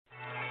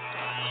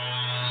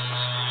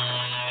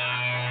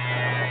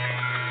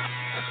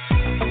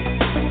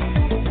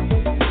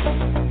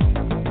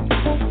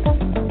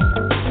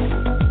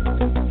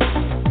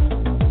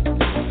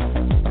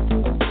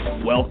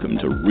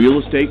Real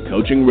Estate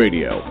Coaching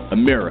Radio,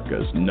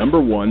 America's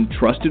 #1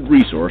 trusted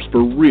resource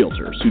for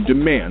realtors who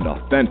demand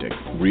authentic,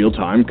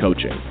 real-time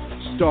coaching.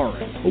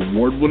 Starring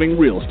award-winning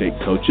real estate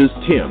coaches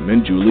Tim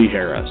and Julie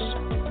Harris.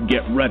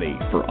 Get ready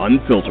for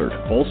unfiltered,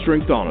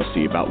 full-strength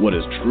honesty about what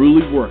is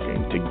truly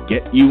working to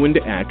get you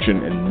into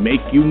action and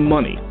make you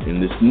money in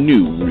this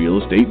new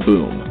real estate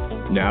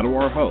boom. Now to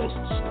our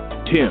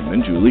hosts, Tim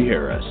and Julie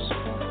Harris.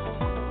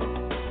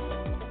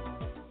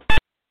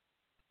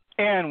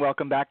 And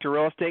welcome back to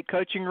Real Estate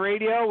Coaching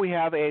Radio. We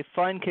have a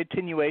fun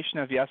continuation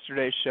of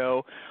yesterday's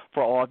show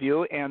for all of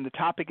you, and the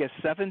topic is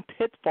 7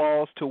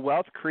 pitfalls to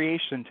wealth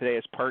creation. Today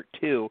is part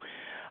 2.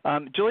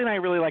 Julie and I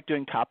really like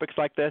doing topics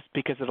like this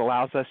because it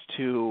allows us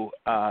to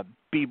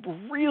be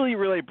really,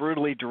 really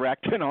brutally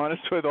direct and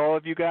honest with all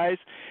of you guys.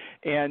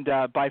 And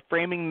by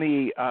framing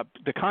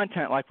the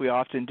content like we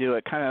often do,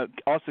 it kind of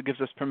also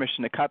gives us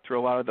permission to cut through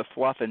a lot of the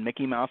fluff and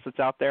Mickey Mouse that's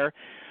out there.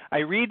 I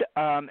read,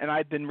 and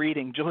I've been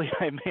reading, Julie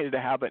and I made it a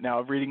habit now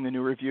of reading the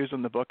new reviews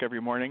on the book every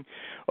morning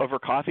over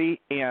coffee.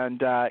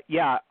 And, I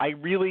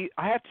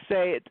have to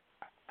say,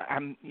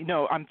 I'm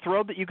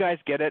thrilled that you guys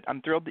get it.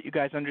 I'm thrilled that you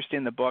guys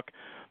understand the book.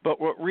 But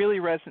what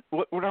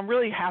I'm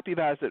really happy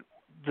about is that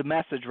the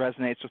message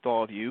resonates with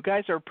all of you. You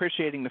guys are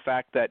appreciating the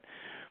fact that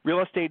real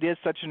estate is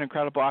such an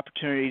incredible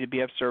opportunity to be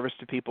of service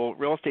to people.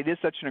 Real estate is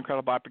such an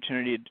incredible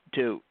opportunity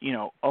to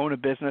own a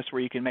business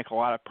where you can make a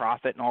lot of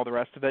profit and all the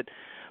rest of it.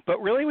 But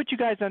really what you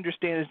guys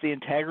understand is the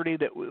integrity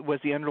that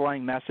was the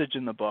underlying message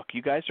in the book.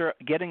 You guys are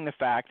getting the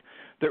fact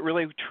that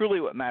really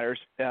truly what matters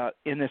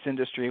in this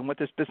industry and what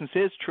this business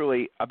is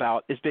truly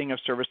about is being of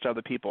service to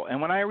other people.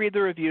 And when I read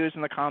the reviews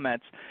and the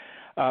comments,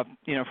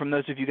 from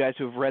those of you guys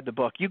who have read the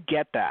book, you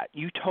get that.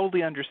 You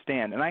totally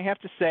understand. And I have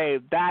to say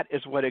that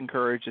is what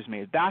encourages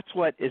me. That's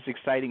what is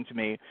exciting to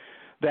me,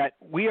 that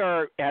we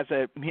are, as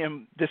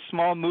this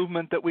small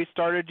movement that we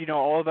started,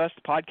 all of us,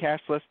 podcast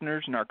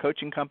listeners and our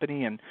coaching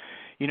company and,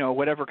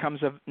 whatever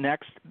comes up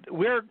next,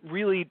 we're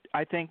really,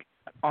 I think,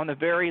 on the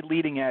very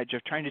leading edge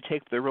of trying to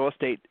take the real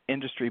estate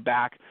industry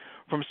back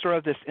from sort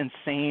of this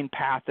insane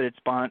path that it's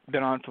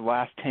been on for the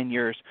last 10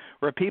 years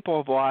where people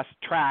have lost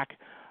track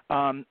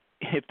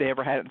if they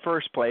ever had it in the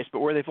first place, but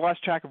where they've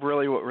lost track of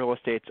really what real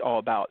estate's all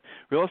about.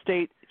 Real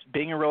estate,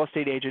 being a real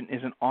estate agent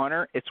is an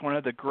honor. It's one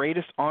of the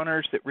greatest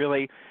honors that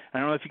really, I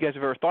don't know if you guys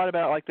have ever thought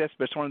about it like this,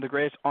 but it's one of the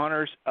greatest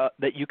honors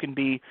that you can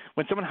be.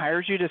 When someone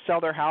hires you to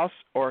sell their house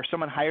or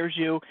someone hires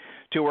you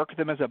to work with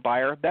them as a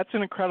buyer, that's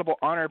an incredible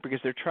honor because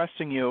they're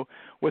trusting you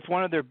with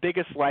one of their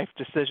biggest life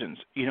decisions.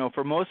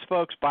 For most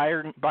folks,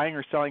 buying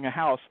or selling a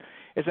house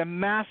is a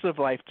massive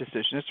life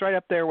decision. It's right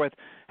up there with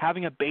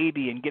having a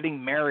baby and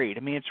getting married. I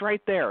mean, it's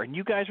right there, and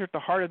you guys are at the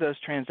heart of those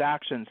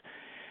transactions.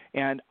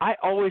 And I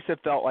always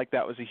have felt like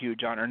that was a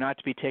huge honor, not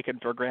to be taken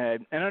for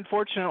granted. And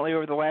unfortunately,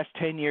 over the last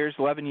 10 years,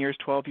 11 years,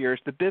 12 years,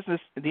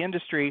 the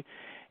industry,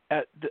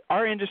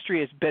 our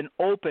industry has been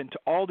open to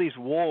all these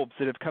wolves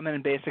that have come in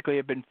and basically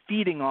have been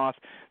feeding off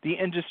the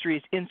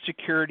industry's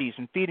insecurities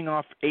and feeding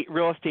off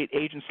real estate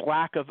agents'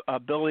 lack of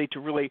ability to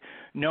really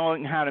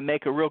knowing how to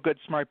make a real good,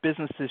 smart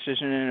business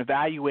decision and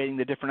evaluating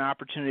the different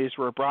opportunities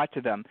that were brought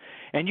to them.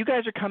 And you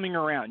guys are coming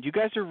around. You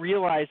guys are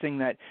realizing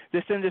that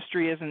this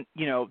industry isn't,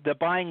 the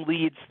buying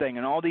leads thing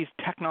and all these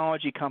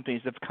technology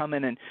companies have come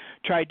in and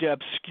tried to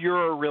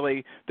obscure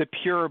really the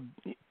pure,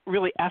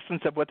 really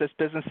essence of what this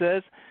business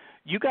is.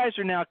 You guys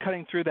are now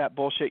cutting through that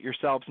bullshit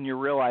yourselves, and you're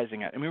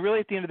realizing it. I mean,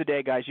 really, at the end of the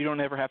day, guys, you don't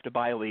ever have to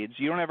buy leads.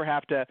 You don't ever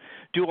have to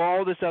do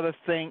all these other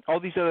things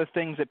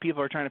that people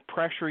are trying to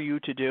pressure you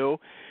to do.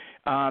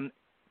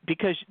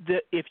 Because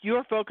if you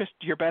are focused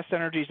your best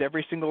energies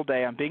every single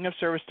day on being of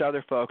service to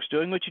other folks,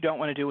 doing what you don't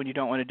want to do when you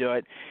don't want to do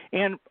it,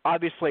 and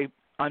obviously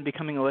on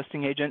becoming a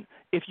listing agent,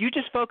 if you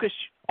just focus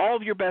all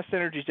of your best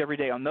energies every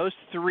day on those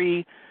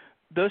three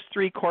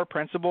core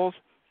principles,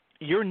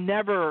 you're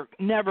never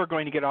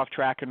going to get off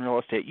track in real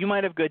estate. You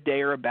might have a good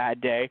day or a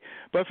bad day,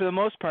 but for the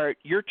most part,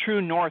 your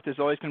true north is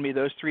always going to be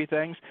those 3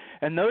 things.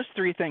 And those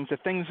 3 things, the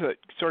things that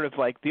sort of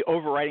like the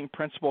overriding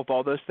principle of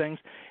all those things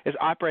is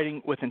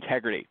operating with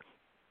integrity.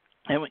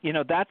 And,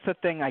 that's the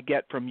thing I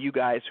get from you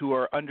guys who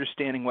are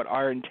understanding what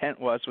our intent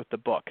was with the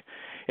book.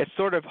 It's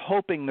sort of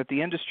hoping that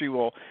the industry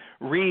will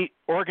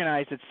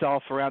reorganize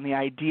itself around the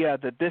idea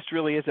that this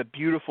really is a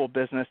beautiful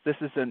business. This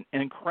is an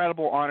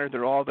incredible honor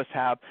that all of us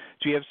have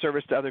to be of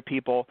service to other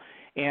people.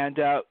 And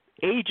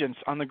agents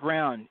on the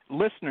ground,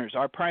 listeners,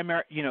 our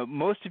primary,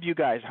 most of you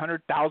guys,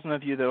 100,000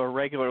 of you that are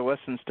regular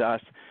listens to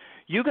us,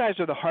 you guys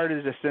are the heart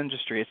of this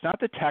industry. It's not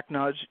the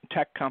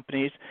tech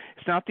companies.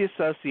 It's not the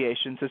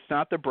associations. It's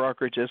not the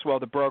brokerages. Well,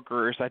 the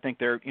brokers, I think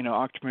they're,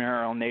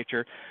 entrepreneurial in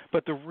nature.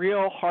 But the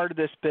real heart of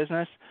this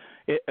business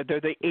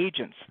they're the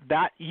agents.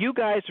 That you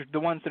guys are the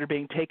ones that are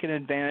being taken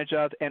advantage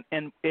of,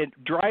 and it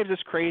drives us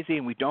crazy,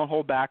 and we don't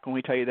hold back when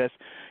we tell you this.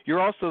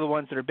 You're also the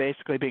ones that are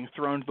basically being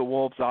thrown to the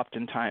wolves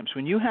oftentimes.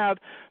 When you have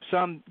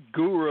some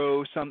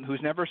guru, some who's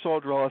never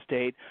sold real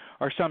estate,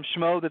 or some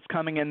schmo that's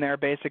coming in there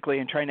basically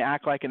and trying to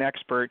act like an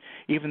expert,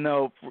 even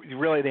though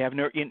really they have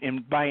no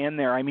by in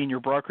there, I mean your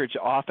brokerage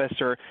office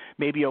or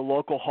maybe a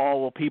local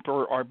hall where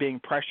people are being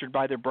pressured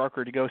by their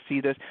broker to go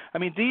see this. I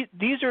mean,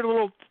 these are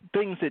little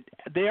things that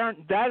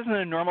that isn't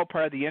a normal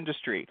part of the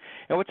industry.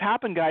 And what's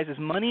happened, guys, is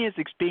money is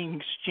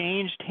being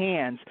exchanged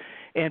hands,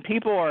 and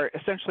people are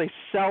essentially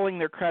selling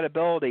their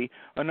credibility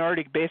in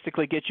order to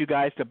basically get you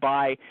guys to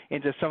buy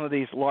into some of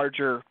these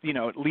larger,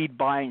 lead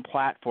buying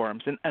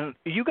platforms. And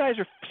you guys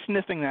are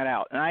sniffing that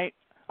out, and I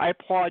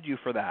applaud you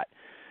for that.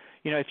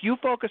 If you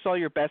focus all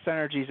your best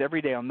energies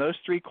every day on those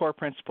three core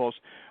principles,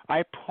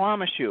 I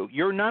promise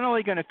you're not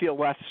only going to feel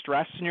less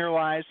stressed in your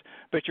lives,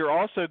 but you're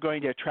also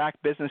going to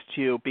attract business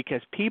to you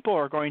because people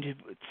are going to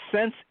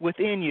sense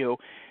within you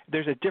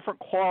there's a different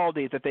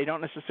quality that they don't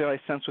necessarily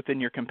sense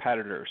within your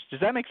competitors. Does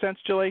that make sense,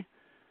 Julie?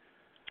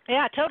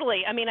 Yeah,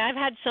 totally. I mean, I've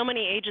had so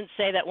many agents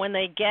say that when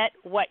they get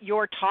what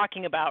you're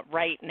talking about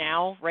right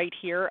now, right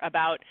here,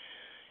 about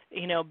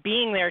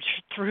being there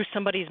through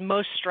somebody's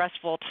most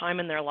stressful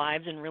time in their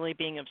lives and really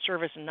being of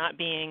service and not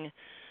being,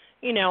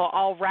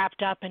 all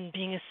wrapped up in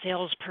being a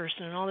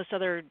salesperson and all this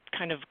other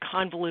kind of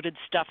convoluted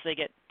stuff they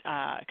get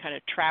kind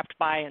of trapped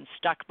by and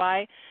stuck by.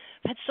 I've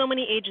had so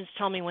many agents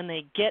tell me when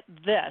they get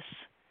this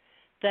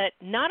that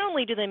not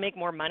only do they make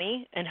more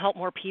money and help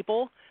more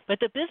people, but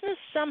the business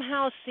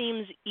somehow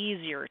seems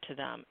easier to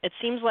them. It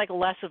seems like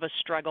less of a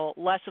struggle,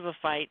 less of a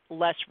fight,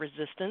 less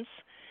resistance,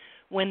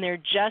 when they're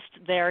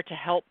just there to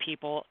help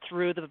people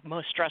through the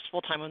most stressful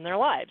time in their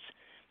lives.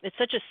 It's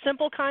such a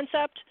simple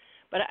concept,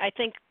 but I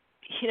think,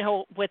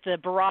 with the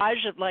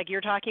barrage of, like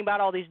you're talking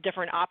about, all these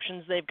different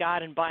options they've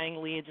got and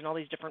buying leads and all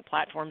these different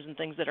platforms and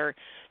things that are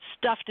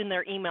stuffed in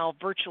their email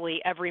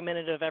virtually every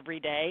minute of every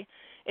day,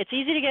 it's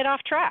easy to get off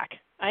track.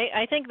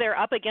 I think they're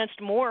up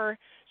against more,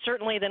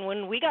 certainly, than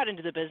when we got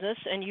into the business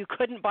and you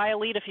couldn't buy a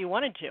lead if you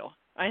wanted to.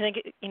 I think,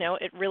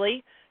 it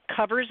really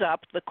covers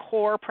up the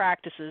core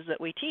practices that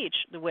we teach,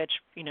 which,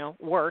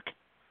 work.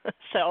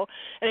 So,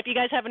 and if you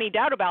guys have any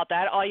doubt about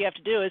that, all you have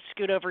to do is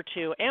scoot over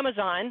to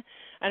Amazon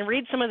and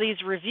read some of these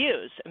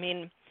reviews. I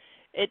mean,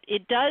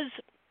 it does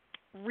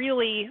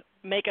really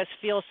make us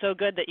feel so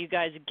good that you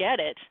guys get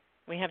it.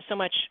 We have so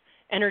much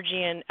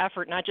energy and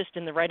effort, not just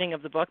in the writing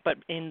of the book, but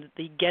in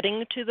the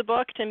getting to the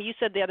book. Tim, you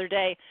said the other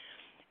day,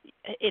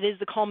 it is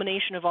the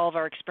culmination of all of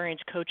our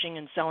experience coaching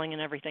and selling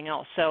and everything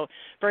else. So,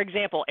 for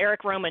example,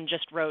 Eric Roman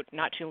just wrote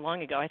not too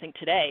long ago, I think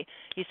today,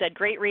 he said,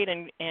 great read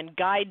and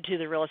guide to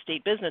the real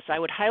estate business. I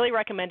would highly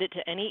recommend it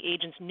to any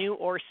agents new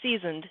or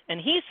seasoned. And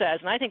he says,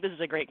 and I think this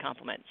is a great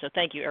compliment, so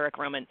thank you, Eric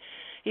Roman.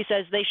 He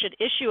says they should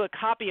issue a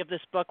copy of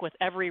this book with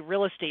every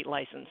real estate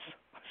license.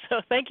 So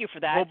thank you for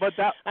that. Well,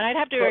 and I'd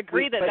have to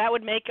agree that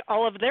would make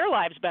all of their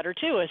lives better,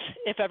 too,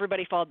 if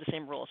everybody followed the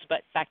same rules.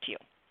 But back to you.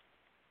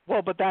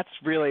 Well, but that's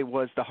really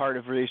was the heart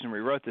of the reason we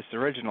wrote this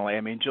originally.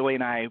 I mean, Julie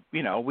and I,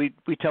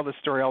 we tell this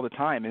story all the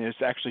time, and it's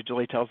actually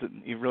Julie tells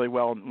it really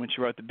well when she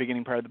wrote the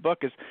beginning part of the book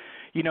is,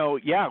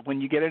 when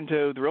you get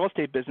into the real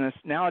estate business,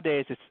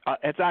 nowadays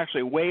it's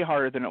actually way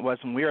harder than it was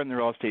when we were in the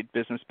real estate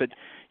business, but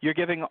you're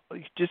giving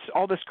just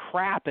all this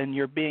crap and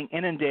you're being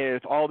inundated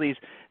with all these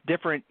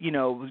different,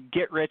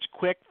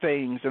 get-rich-quick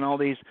things and all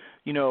these,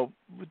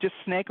 just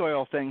snake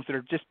oil things that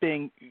are just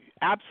being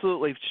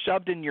absolutely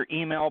shoved in your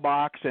email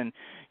box. And,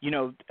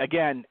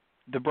 again,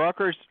 the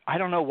brokers, I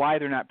don't know why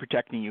they're not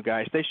protecting you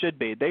guys. They should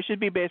be. They should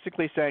be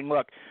basically saying,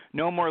 look,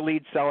 no more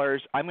lead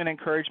sellers. I'm going to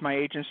encourage my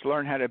agents to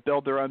learn how to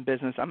build their own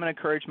business. I'm going to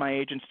encourage my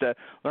agents to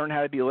learn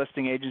how to be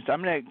listing agents.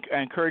 I'm going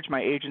to encourage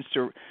my agents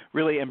to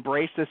really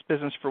embrace this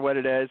business for what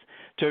it is,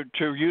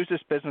 to use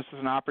this business as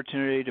an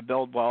opportunity to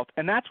build wealth.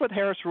 And that's what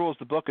Harris Rules,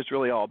 the book, is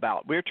really all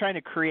about. We're trying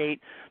to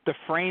create the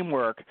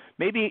framework.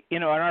 Maybe,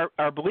 and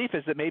our belief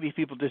is that maybe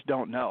people just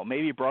don't know.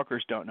 Maybe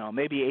brokers don't know.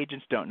 Maybe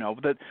agents don't know.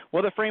 But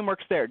the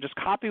framework's there. Just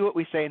copy what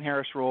we say in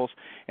Harris Rules,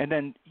 and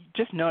then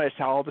just notice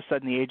how all of a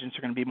sudden the agents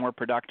are going to be more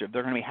productive.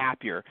 They're going to be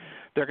happier.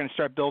 They're going to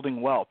start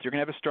building wealth. You're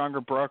going to have a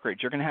stronger brokerage.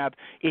 You're going to have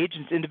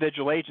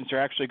individual agents are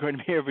actually going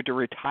to be able to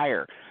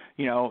retire.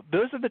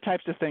 Those are the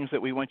types of things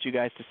that we want you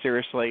guys to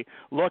seriously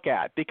look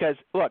at because,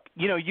 look,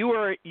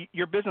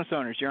 you're business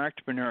owners. You're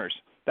entrepreneurs.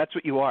 That's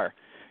what you are.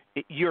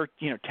 You're,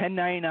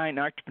 1099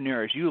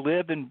 entrepreneurs. You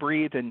live and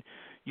breathe and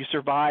you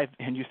survive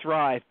and you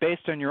thrive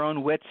based on your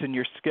own wits and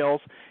your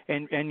skills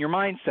and your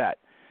mindset.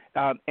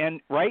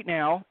 And right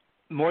now,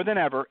 more than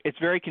ever, it's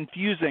very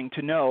confusing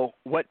to know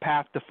what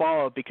path to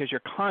follow because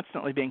you're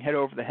constantly being hit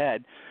over the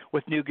head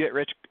with new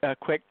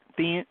get-rich-quick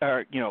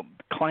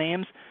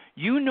claims.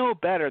 You know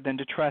better than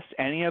to trust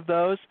any of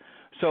those.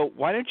 So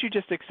why don't you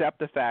just accept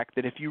the fact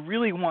that if you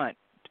really want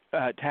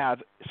to have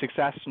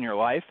success in your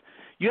life,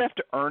 you have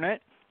to earn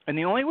it. And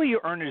the only way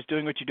you earn it is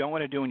doing what you don't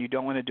want to do and you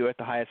don't want to do it at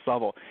the highest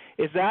level.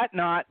 Is that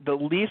not the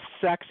least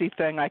sexy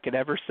thing I could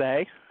ever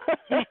say?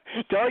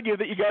 telling you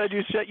that you got to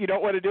do shit you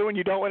don't want to do when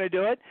you don't want to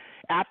do it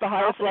at the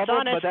highest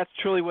level, but that's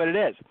truly what it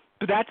is.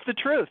 But that's the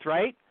truth,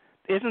 right?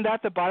 Isn't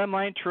that the bottom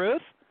line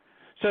truth?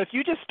 So if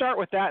you just start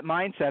with that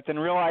mindset and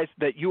realize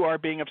that you are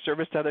being of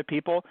service to other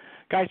people,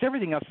 guys,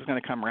 everything else is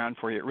going to come around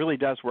for you. It really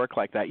does work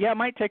like that. Yeah, it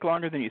might take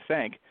longer than you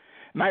think.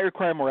 It might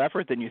require more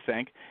effort than you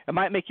think. It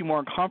might make you more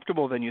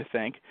uncomfortable than you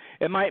think.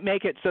 It might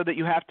make it so that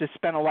you have to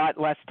spend a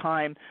lot less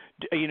time,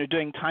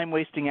 doing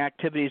time-wasting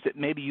activities that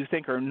maybe you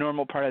think are a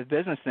normal part of the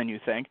business than you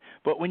think.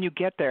 But when you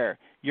get there,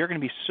 you're going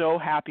to be so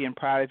happy and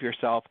proud of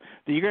yourself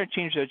that you're going to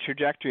change the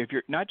trajectory of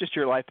not just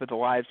your life, but the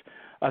lives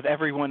of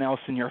everyone else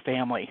in your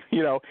family,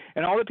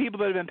 and all the people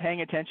that have been paying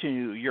attention to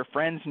you, your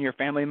friends and your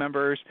family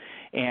members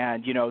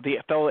and, the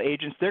fellow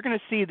agents. They're going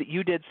to see that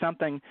you did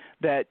something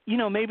that,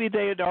 maybe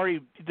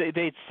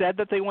they'd said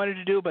that they wanted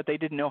to do, but they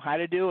didn't know how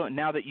to do. And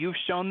now that you've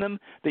shown them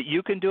that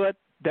you can do it,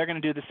 they're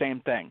going to do the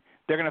same thing.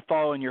 They're going to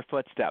follow in your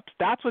footsteps.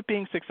 That's what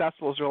being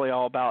successful is really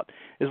all about,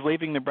 is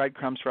leaving the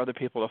breadcrumbs for other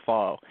people to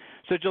follow.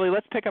 So, Julie,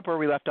 let's pick up where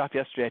we left off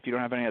yesterday if you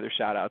don't have any other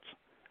shout-outs.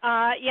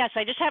 Yes,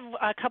 I just have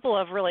a couple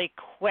of really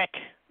quick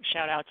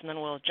shout-outs, and then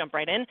we'll jump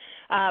right in.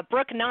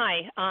 Brooke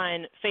Nye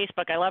on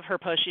Facebook, I love her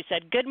post. She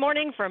said, "Good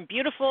morning from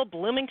beautiful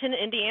Bloomington,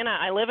 Indiana.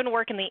 I live and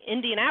work in the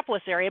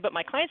Indianapolis area, but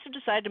my clients have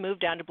decided to move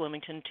down to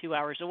Bloomington 2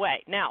 hours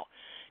away. Now,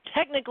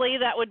 technically,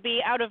 that would be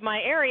out of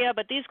my area,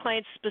 but these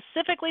clients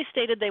specifically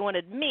stated they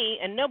wanted me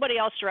and nobody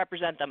else to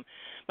represent them.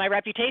 My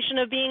reputation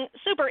of being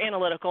super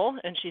analytical,"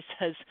 and she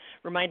says,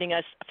 reminding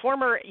us,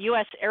 former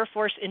U.S. Air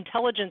Force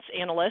intelligence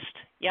analyst.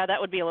 Yeah, that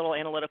would be a little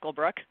analytical,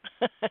 Brooke.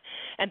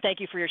 And thank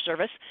you for your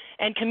service.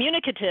 And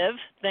communicative,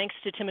 thanks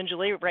to Tim and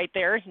Julie right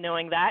there,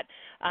 knowing that.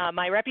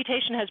 My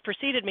reputation has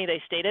preceded me,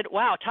 they stated.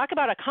 Wow, talk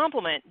about a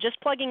compliment. Just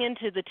plugging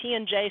into the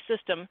T&J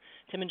system,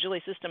 Tim and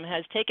Julie system,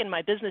 has taken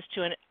my business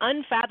to an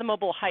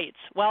unfathomable heights.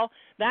 Well,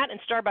 that and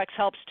Starbucks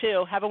helps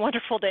too. Have a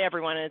wonderful day,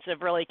 everyone. And it's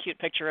a really cute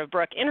picture of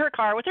Brooke in her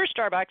car with her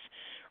Starbucks,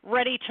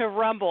 ready to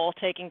rumble,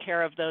 taking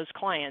care of those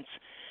clients.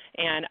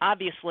 And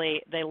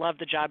obviously, they love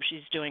the job she's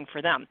doing for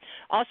them.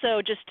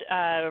 Also, just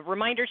a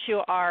reminder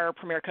to our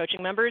Premier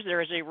Coaching members, there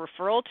is a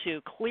referral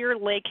to Clear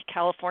Lake,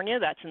 California.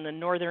 That's in the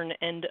northern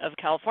end of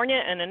California,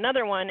 and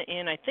another one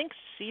in, I think,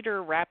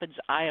 Cedar Rapids,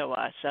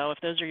 Iowa. So if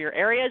those are your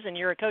areas and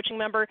you're a coaching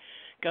member,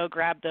 go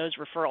grab those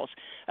referrals.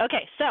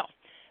 Okay, so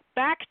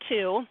back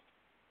to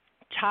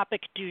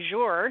topic du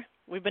jour.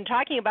 We've been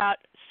talking about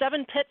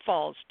 7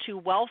 pitfalls to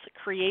wealth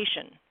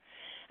creation.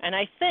 And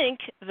I think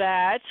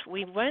that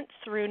we went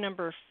through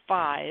number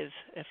 5,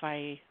 if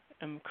I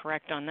am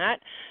correct on that.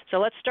 So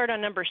let's start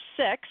on number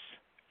 6,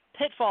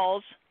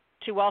 pitfalls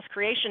to wealth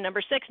creation.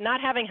 Number 6,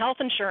 not having health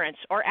insurance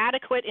or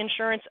adequate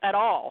insurance at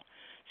all.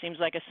 Seems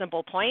like a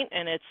simple point,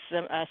 and it's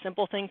a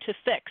simple thing to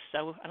fix.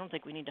 So I don't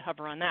think we need to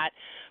hover on that.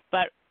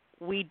 But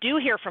we do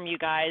hear from you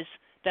guys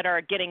that are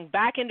getting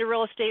back into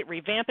real estate,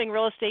 revamping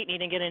real estate,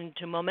 needing to get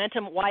into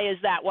momentum. Why is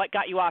that? What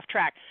got you off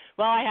track?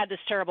 Well, I had this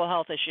terrible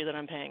health issue that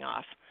I'm paying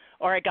off.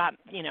 Or I got,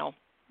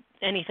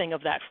 anything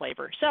of that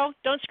flavor. So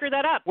don't screw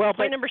that up. Well,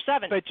 point number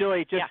 7. But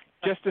Julie,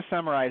 just to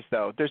summarize,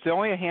 though, there's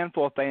only a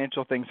handful of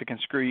financial things that can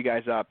screw you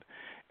guys up,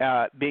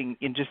 being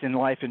in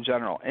life in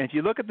general. And if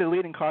you look at the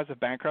leading cause of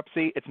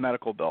bankruptcy, it's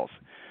medical bills.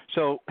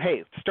 So,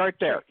 hey, start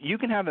there. You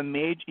can have a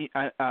major,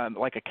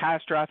 like a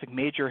catastrophic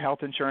major health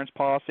insurance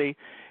policy,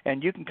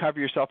 and you can cover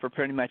yourself for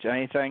pretty much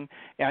anything.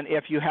 And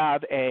if you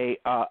have a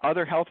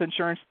other health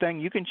insurance thing,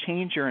 you can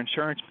change your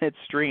insurance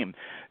midstream.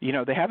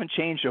 They haven't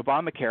changed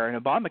Obamacare,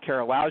 and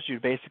Obamacare allows you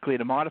basically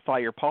to modify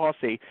your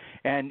policy.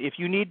 And if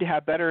you need to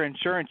have better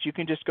insurance, you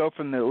can just go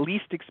from the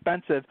least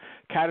expensive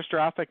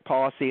catastrophic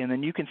policy, and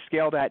then you can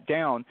scale that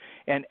down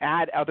and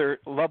add other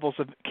levels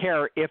of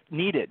care if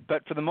needed.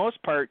 But for the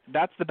most part,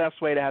 that's the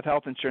best way to have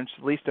health insurance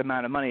for the least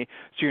amount of money,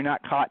 so you're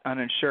not caught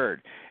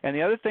uninsured. And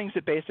the other things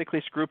that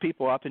basically screw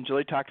people up, and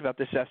Julie talked about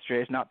this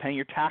yesterday, is not paying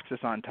your taxes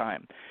on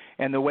time.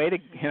 And the way to,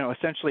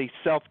 essentially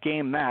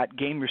self-game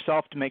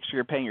yourself to make sure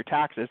you're paying your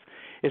taxes,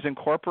 is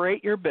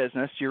incorporate your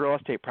business, your real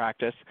estate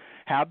practice,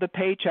 have the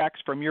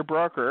paychecks from your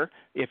broker.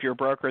 If you're a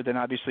broker, then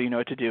obviously you know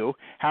what to do.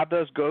 Have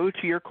those go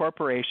to your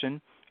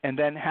corporation, and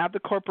then have the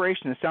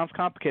corporation, it sounds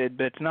complicated,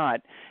 but it's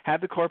not,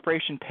 have the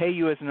corporation pay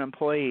you as an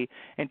employee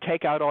and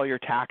take out all your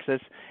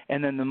taxes,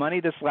 and then the money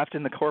that's left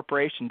in the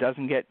corporation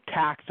doesn't get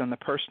taxed on the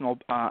personal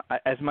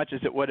as much as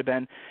it would have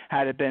been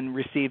had it been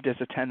received as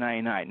a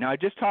 1099. Now, I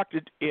just talked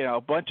to a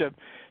bunch of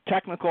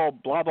technical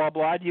blah, blah,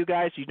 blah to you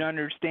guys. You don't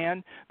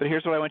understand, but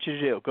here's what I want you to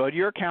do. Go to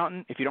your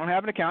accountant. If you don't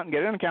have an accountant,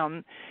 get an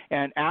accountant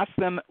and ask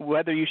them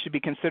whether you should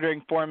be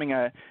considering forming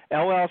a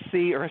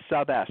LLC or a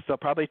sub-S. They'll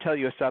probably tell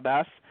you a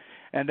sub-S.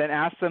 And then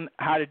ask them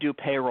how to do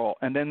payroll.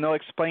 And then they'll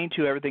explain to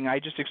you everything I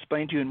just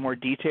explained to you in more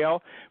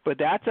detail. But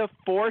that's a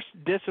forced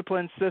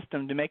discipline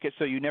system to make it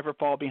so you never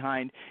fall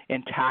behind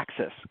in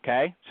taxes,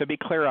 okay? So be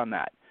clear on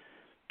that.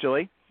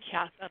 Julie?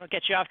 Yeah, that'll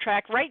get you off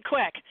track right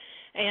quick.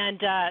 And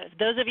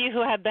those of you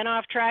who have been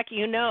off track,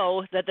 you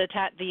know that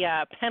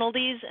the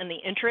penalties and the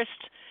interest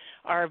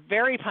are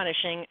very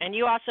punishing, and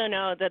you also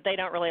know that they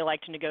don't really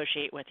like to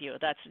negotiate with you.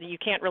 You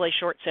can't really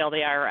short sale the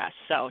IRS.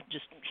 So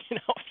just,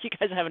 if you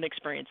guys haven't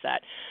experienced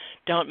that,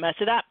 don't mess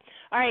it up.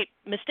 All right,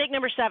 mistake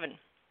number 7,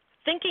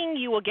 thinking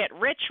you will get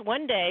rich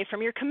one day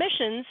from your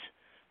commissions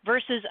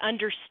versus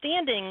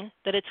understanding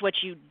that it's what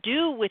you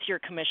do with your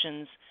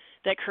commissions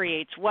that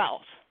creates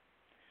wealth.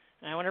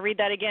 And I want to read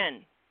that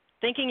again.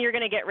 Thinking you're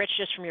going to get rich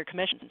just from your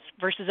commissions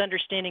versus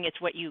understanding it's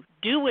what you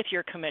do with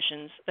your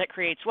commissions that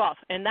creates wealth.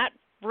 And that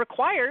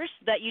requires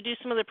that you do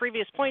some of the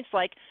previous points,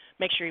 like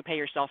make sure you pay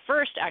yourself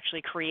first,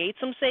 actually create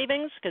some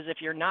savings, because if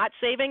you're not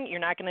saving, you're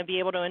not going to be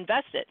able to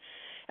invest it.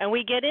 And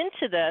we get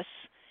into this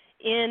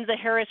in the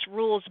Harris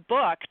Rules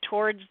book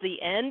towards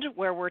the end,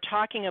 where we're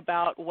talking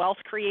about wealth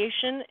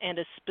creation and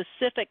a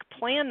specific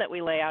plan that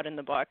we lay out in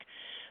the book.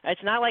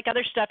 It's not like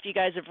other stuff you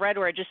guys have read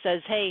where it just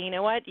says, hey, you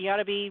know what, you ought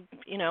to be,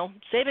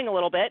 saving a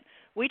little bit.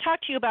 We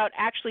talk to you about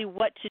actually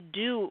what to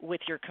do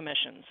with your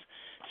commissions.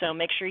 So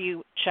make sure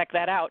you check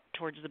that out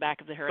towards the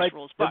back of the Harris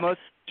Rules book.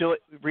 Julie,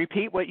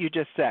 repeat what you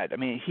just said. I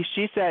mean,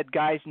 she said,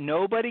 guys,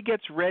 nobody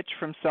gets rich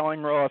from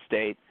selling real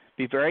estate.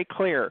 Be very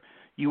clear.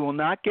 You will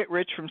not get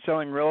rich from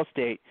selling real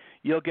estate.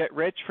 You'll get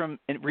rich from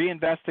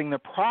reinvesting the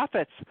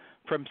profits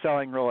from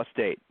selling real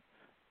estate.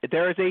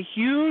 There is a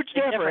huge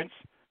difference.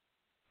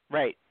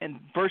 Right, and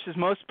versus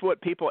most what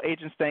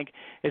agents think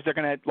is they're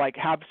going to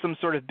have some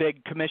sort of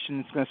big commission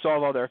that's going to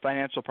solve all their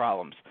financial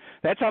problems.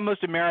 That's how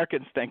most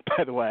Americans think,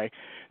 by the way.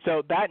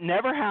 So that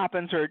never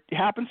happens, or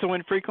happens so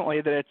infrequently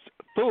that it's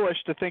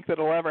foolish to think that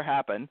it'll ever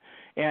happen.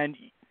 And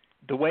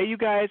the way you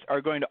guys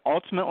are going to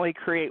ultimately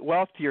create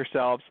wealth to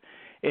yourselves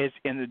is,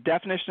 in the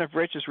definition of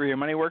riches, where your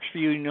money works for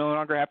you, you no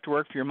longer have to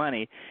work for your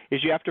money,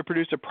 is you have to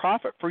produce a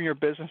profit from your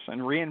business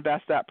and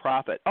reinvest that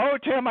profit. Oh,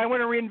 Tim, I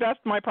want to reinvest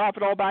my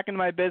profit all back into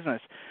my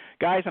business.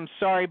 Guys, I'm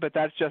sorry, but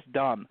that's just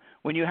dumb.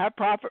 When you have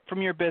profit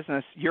from your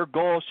business, your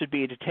goal should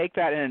be to take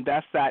that and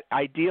invest that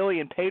ideally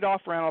in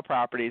paid-off rental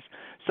properties,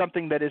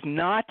 something that is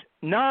not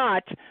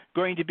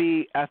going to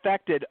be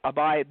affected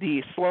by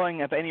the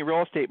slowing of any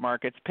real estate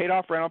markets.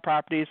 Paid-off rental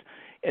properties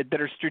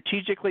that are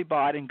strategically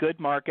bought in good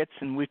markets,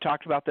 and we've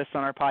talked about this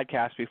on our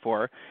podcast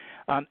before.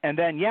 And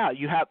then,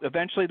 you have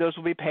eventually those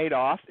will be paid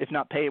off, if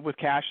not paid with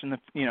cash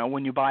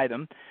when you buy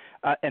them.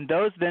 And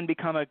those then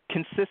become a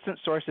consistent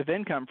source of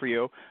income for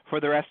you for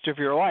the rest of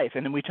your life.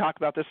 And then we talk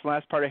about this in the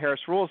last part of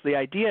Harris Rules. The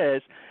idea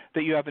is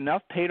that you have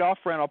enough paid-off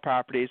rental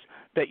properties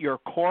that your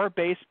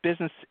core-based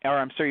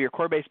your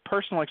core-based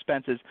personal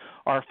expenses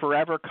are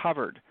forever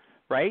covered.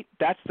 Right?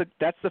 That's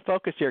the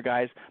focus here,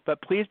 guys.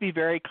 But please be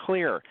very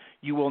clear.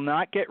 You will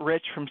not get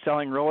rich from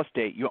selling real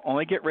estate. You'll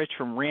only get rich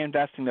from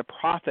reinvesting the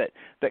profit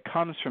that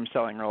comes from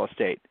selling real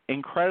estate.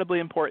 Incredibly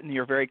important that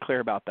you're very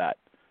clear about that.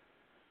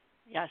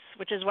 Yes,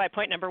 which is why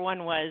point number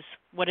 1 was,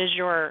 what is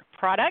your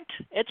product?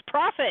 It's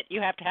profit.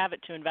 You have to have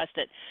it to invest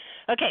it.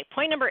 Okay,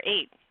 point number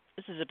 8.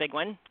 This is a big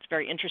one. It's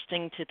very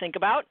interesting to think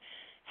about.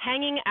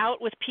 Hanging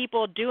out with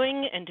people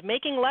doing and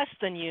making less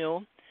than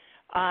you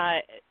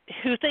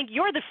who think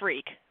you're the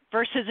freak,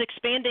 versus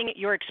expanding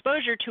your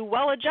exposure to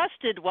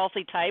well-adjusted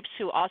wealthy types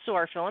who also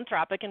are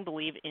philanthropic and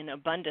believe in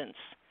abundance.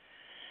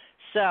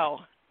 So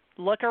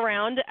look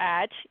around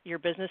at your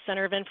business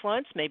center of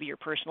influence, maybe your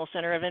personal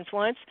center of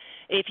influence.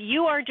 If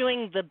you are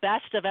doing the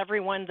best of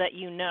everyone that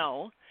you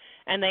know,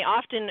 and they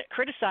often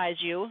criticize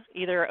you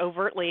either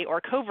overtly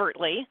or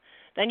covertly,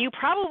 then you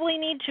probably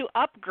need to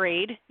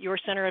upgrade your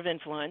center of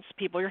influence,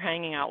 people you're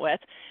hanging out with,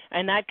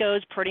 and that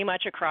goes pretty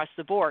much across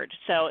the board.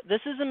 So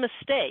this is a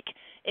mistake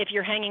if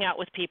you're hanging out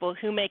with people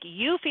who make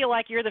you feel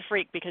like you're the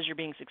freak because you're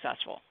being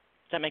successful.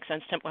 Does that make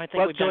sense, Tim? I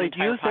think we've done an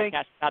entire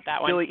podcast about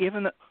that one. Julie,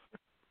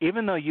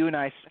 even though you and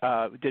I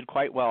did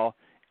quite well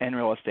in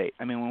real estate,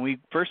 I mean, when we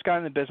first got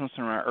in the business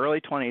in our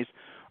early 20s,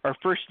 our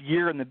first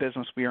year in the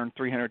business, we earned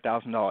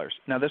 $300,000.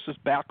 Now, this was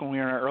back when we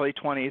were in our early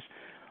 20s,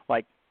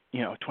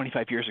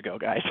 25 years ago,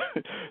 guys.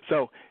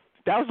 So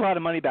that was a lot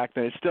of money back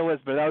then. It still is,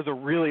 but that was a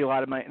really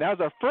lot of money. That was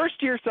our first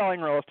year selling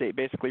real estate,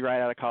 basically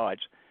right out of college.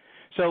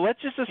 So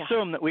let's just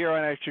assume that we are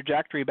on a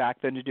trajectory back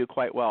then to do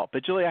quite well.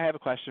 But, Julie, I have a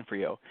question for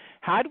you.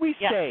 Had we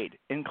stayed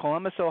in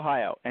Columbus,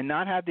 Ohio, and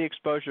not had the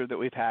exposure that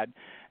we've had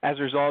as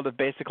a result of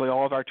basically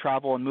all of our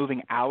travel and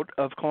moving out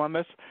of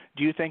Columbus,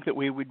 do you think that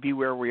we would be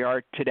where we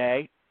are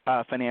today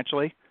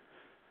financially?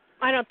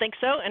 I don't think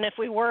so. And if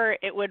we were,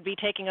 it would be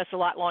taking us a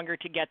lot longer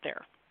to get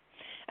there.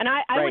 And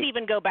I would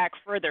even go back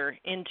further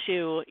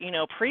into,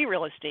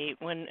 pre-real estate,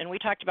 and we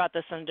talked about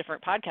this on a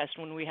different podcast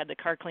when we had the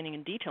car cleaning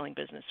and detailing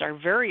business, our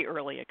very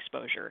early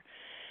exposure,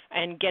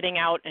 and getting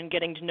out and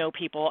getting to know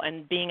people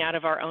and being out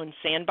of our own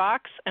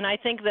sandbox. And I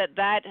think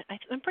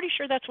I'm pretty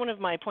sure that's one of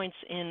my points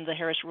in the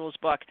Harris Rules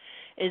book,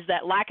 is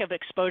that lack of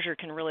exposure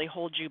can really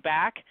hold you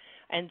back.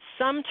 And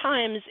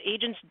sometimes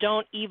agents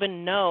don't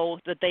even know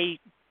that they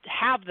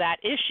have that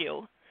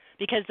issue,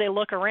 because they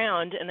look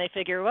around and they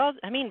figure, well,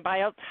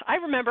 I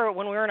remember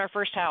when we were in our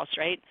first house,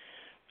 right?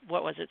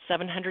 What was it,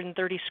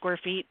 730 square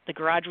feet? The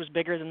garage was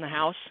bigger than the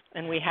house,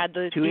 and we had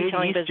the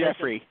detailing business.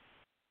 Jeffrey.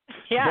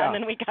 Yeah, and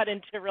then we got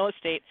into real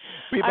estate.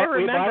 We bought it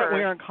when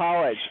we were in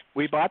college.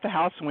 We bought the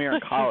house when we were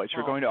in college.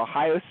 We were going to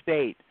Ohio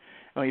State.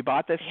 And we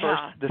bought this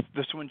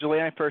this when Julie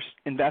and I first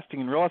investing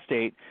in real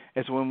estate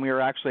is when we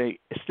were actually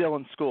still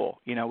in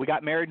school. You know, we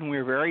got married when we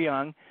were very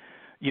young,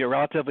 you know,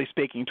 relatively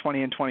speaking,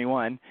 20 and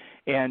 21.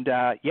 And,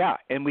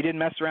 and we didn't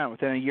mess around.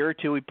 Within a year or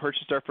two, we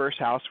purchased our first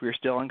house. We were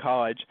still in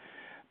college.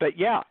 But,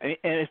 yeah, and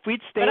if we'd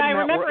stayed I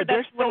remember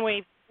that's when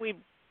we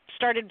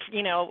started,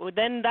 you know,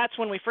 then that's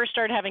when we first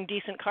started having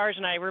decent cars.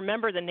 And I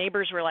remember the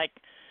neighbors were like,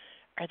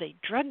 are they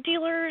drug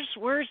dealers?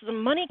 Where's the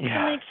money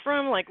coming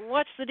from? Like,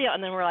 what's the deal?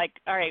 And then we're like,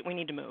 all right, we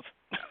need to move.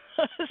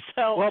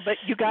 So, well, but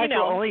you guys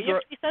will only you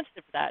have to be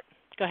sensitive to that.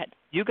 Go ahead.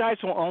 You guys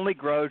will only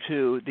grow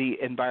to the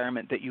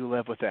environment that you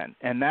live within,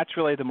 and that's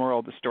really the moral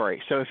of the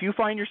story. So if you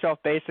find yourself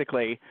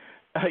basically,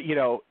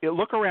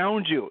 look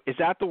around you. Is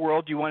that the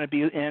world you want to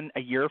be in a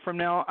year from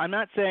now? I'm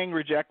not saying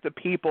reject the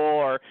people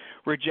or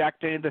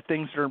reject any of the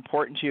things that are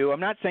important to you. I'm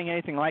not saying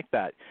anything like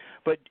that.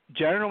 But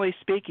generally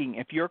speaking,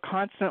 if you're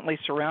constantly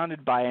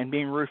surrounded by and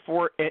being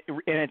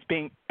it's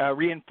being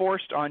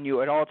reinforced on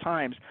you at all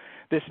times,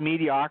 this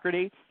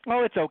mediocrity,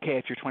 oh, it's okay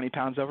if you're 20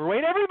 pounds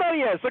overweight.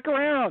 Everybody is. Look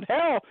around.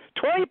 Hell,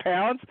 20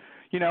 pounds.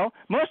 You know,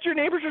 most of your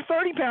neighbors are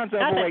 30 pounds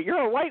overweight.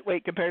 You're a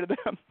lightweight compared to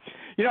them.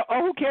 You know,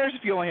 who cares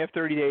if you only have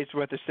 30 days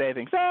worth of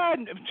savings?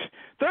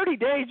 30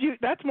 days,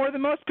 that's more than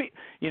most people.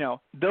 You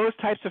know, those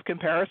types of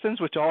comparisons,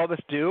 which all of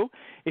us do,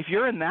 if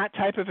you're in that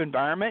type of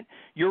environment,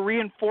 you're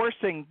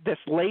reinforcing this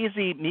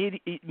lazy,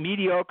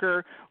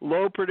 mediocre,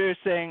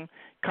 low-producing,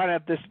 kind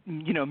of this,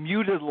 you know,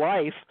 muted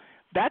life.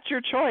 That's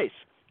your choice.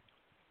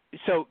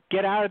 So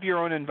get out of your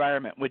own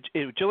environment. Which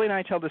Julie and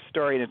I tell this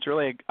story, and it's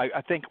really,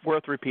 I think,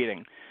 worth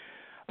repeating.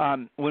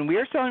 When we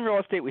were selling real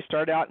estate, we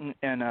started out in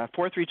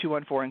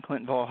 43214 in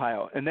Clintonville,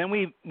 Ohio, and then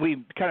we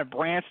kind of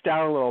branched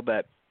out a little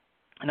bit.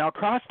 Now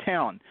across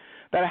town,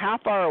 about a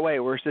half hour away,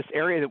 was this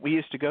area that we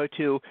used to go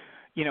to,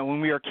 you know, when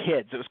we were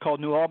kids. It was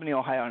called New Albany,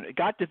 Ohio, and it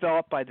got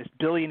developed by this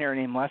billionaire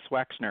named Les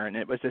Wexner, and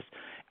it was this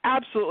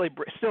absolutely,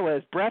 still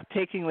is,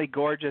 breathtakingly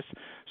gorgeous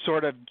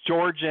sort of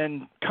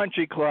Georgian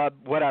country club,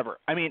 whatever.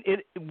 I mean,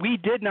 we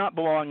did not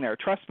belong there.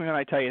 Trust me when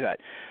I tell you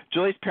that.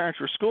 Julie's parents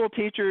were school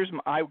teachers.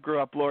 I grew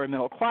up lower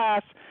middle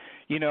class.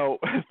 You know,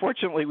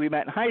 fortunately, we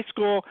met in high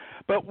school.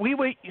 But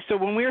so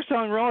when we were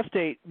selling real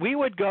estate, we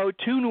would go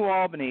to New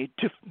Albany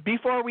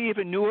before we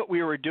even knew what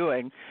we were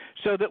doing,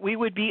 so that we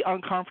would be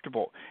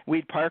uncomfortable.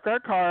 We'd park our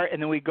car,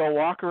 and then we'd go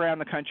walk around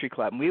the country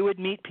club. And we would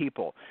meet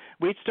people.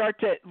 We'd start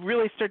to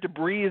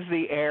breathe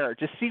the air,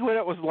 to see what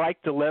it was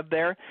like to live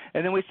there.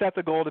 And then we set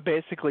the goal to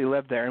basically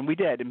live there, and we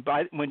did. And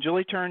when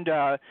Julie turned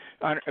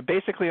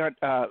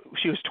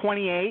she was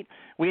 28,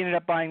 we ended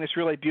up buying this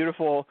really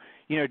beautiful,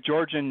 you know,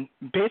 Georgian,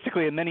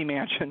 basically a mini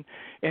mansion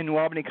in New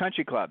Albany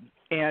Country Club.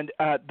 And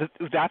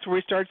that's where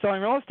we started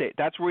selling real estate.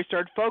 That's where we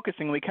started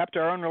focusing. We kept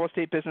our own real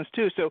estate business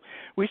too. So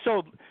we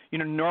sold, you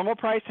know, normal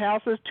price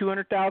houses,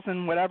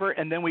 $200,000, whatever,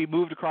 and then we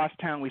moved across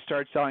town. We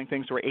started selling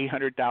things that were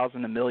 $800,000,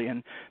 $1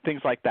 million,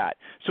 things like that.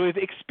 So we've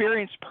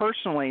experienced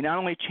personally not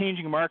only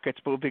changing markets,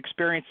 but we've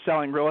experienced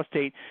selling real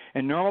estate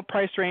in normal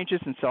price ranges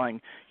and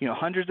selling, you know,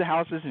 hundreds of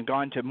houses and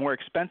gone to more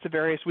expensive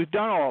areas. We've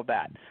done all of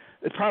that.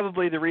 It's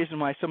probably the reason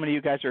why so many of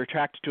you guys are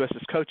attracted to us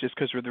as coaches,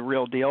 because we're the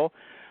real deal.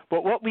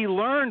 But what we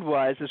learned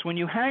is when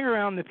you hang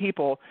around the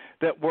people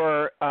that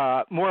were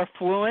more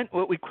affluent,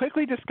 what we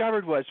quickly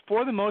discovered was,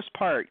 for the most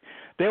part,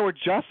 they were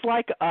just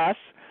like us,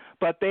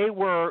 but they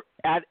were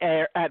at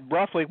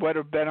roughly what would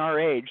have been our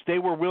age. They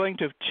were willing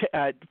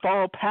to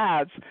follow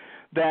paths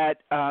that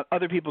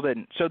other people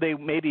didn't. So they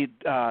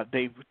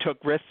they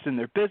took risks in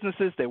their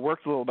businesses. They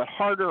worked a little bit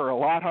harder, or a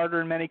lot harder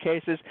in many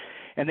cases,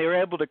 and they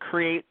were able to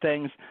create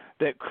things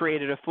that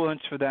created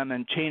affluence for them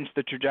and changed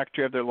the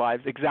trajectory of their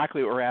lives,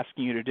 exactly what we're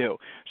asking you to do.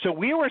 So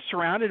we were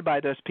surrounded by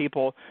those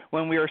people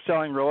when we were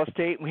selling real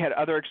estate. We had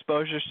other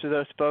exposures to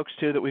those folks,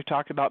 too, that we've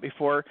talked about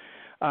before.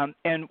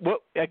 And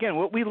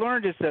what we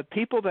learned is that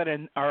people that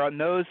are on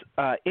those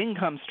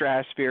income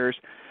stratospheres,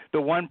 the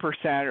 1%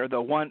 or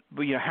the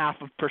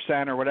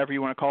 0.5% or whatever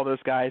you want to call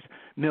those guys,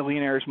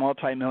 millionaires,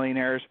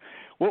 multimillionaires,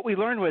 what we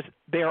learned was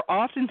they are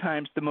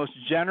oftentimes the most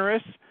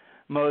generous,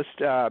 most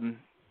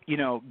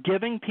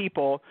giving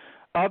people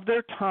of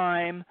their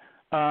time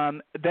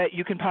that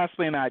you can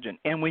possibly imagine.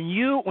 And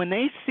when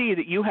they see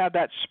that you have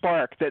that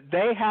spark that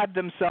they had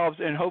themselves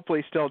and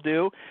hopefully still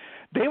do,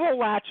 they will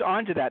latch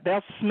onto that.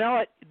 They'll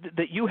smell it,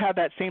 that you have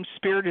that same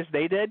spirit as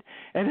they did.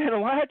 And then a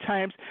lot of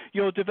times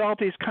you'll develop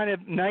these kind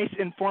of nice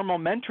informal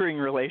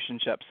mentoring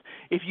relationships.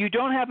 If you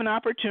don't have an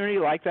opportunity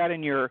like that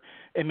in your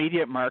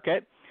immediate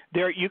market,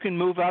 there you can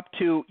move up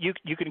to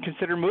you can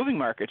consider moving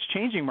markets,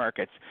 changing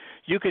markets.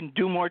 You can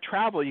do more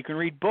travel. You can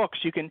read books.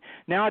 You can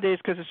nowadays,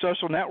 because of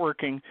social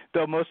networking,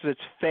 though most of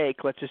it's fake,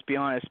 let's just be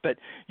honest, but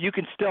you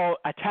can still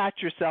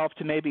attach yourself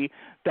to maybe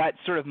that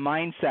sort of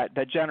mindset,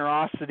 that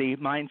generosity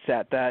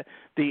mindset,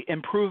 the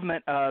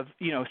improvement of,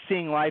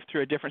 seeing life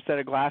through a different set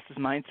of glasses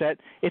mindset.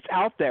 It's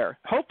out there.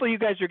 Hopefully you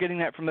guys are getting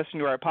that from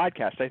listening to our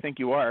podcast. I think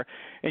you are.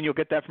 And you'll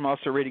get that from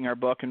also reading our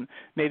book and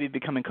maybe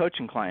becoming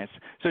coaching clients.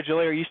 So,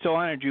 Julie, are you still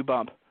on, or did you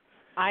bump?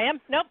 I am.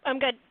 Nope, I'm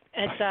good.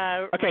 It's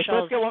okay, so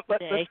let's go.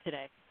 Day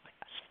today.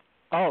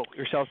 Oh,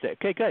 Rochelle's day.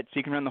 Okay, good. So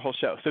you can run the whole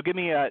show. So give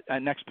me a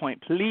next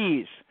point,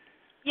 please.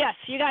 Yes,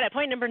 you got it.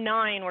 Point number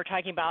 9, we're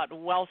talking about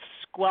wealth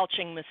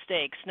squelching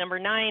mistakes. Number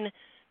 9,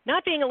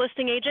 not being a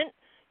listing agent.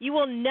 You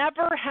will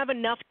never have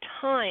enough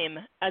time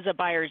as a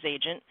buyer's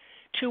agent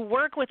to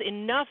work with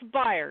enough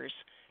buyers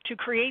to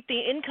create the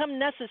income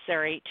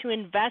necessary to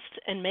invest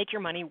and make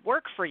your money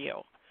work for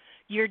you.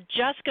 You're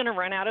just going to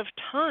run out of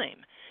time.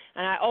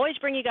 And I always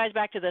bring you guys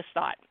back to this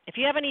thought. If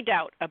you have any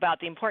doubt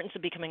about the importance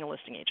of becoming a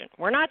listing agent,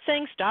 we're not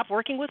saying stop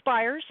working with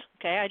buyers.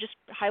 Okay, I just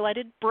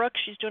highlighted Brooke.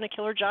 She's doing a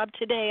killer job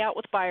today out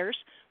with buyers.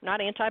 We're not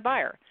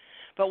anti-buyer.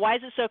 But why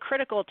is it so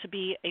critical to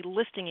be a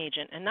listing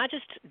agent and not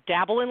just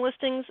dabble in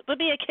listings, but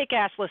be a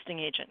kick-ass listing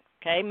agent?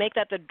 Okay, make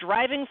that the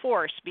driving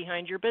force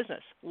behind your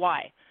business.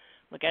 Why?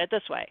 Look at it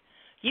this way.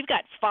 You've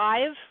got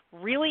 5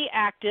 really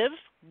active,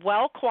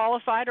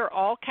 well-qualified or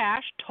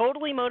all-cash,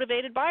 totally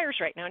motivated buyers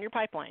right now in your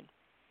pipeline.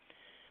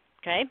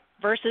 Okay,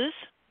 versus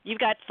you've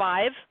got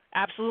 5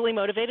 absolutely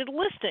motivated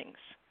listings.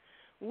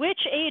 Which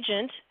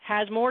agent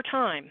has more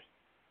time?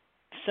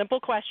 Simple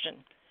question.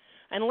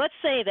 And let's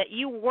say that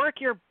you work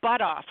your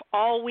butt off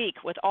all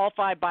week with all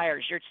 5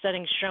 buyers. You're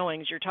setting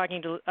showings, you're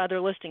talking to other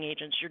listing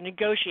agents, you're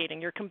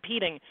negotiating, you're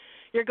competing,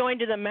 you're going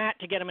to the mat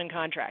to get them in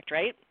contract,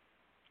 right?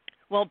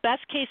 Well,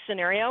 best case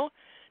scenario,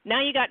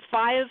 now you got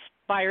 5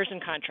 buyers in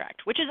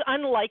contract, which is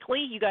unlikely.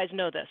 You guys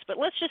know this. But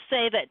let's just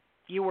say that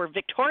you were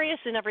victorious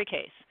in every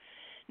case.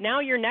 Now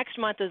your next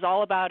month is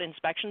all about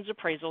inspections,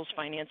 appraisals,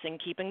 financing,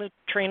 keeping the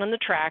train on the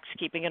tracks,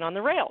 keeping it on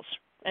the rails.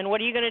 And what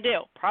are you going to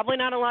do? Probably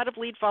not a lot of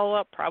lead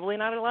follow-up, probably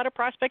not a lot of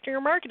prospecting or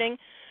marketing.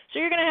 So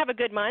you're going to have a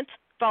good month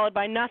followed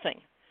by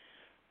nothing.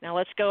 Now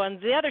let's go on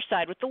the other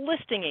side with the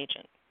listing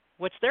agent.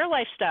 What's their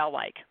lifestyle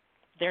like?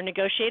 They're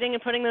negotiating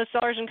and putting those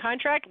sellers in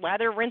contract,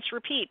 lather, rinse,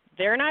 repeat.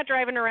 They're not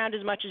driving around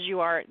as much as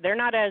you are. They're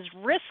not as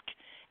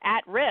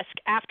at risk.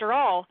 After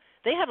all,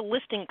 they have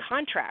listing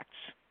contracts.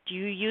 Do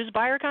you use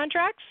buyer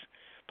contracts?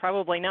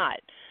 Probably not.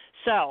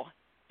 So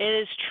it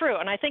is true,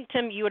 and I think,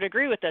 Tim, you would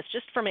agree with this.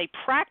 Just from a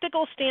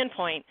practical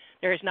standpoint,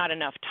 there is not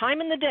enough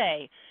time in the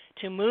day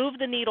to move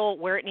the needle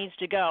where it needs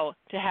to go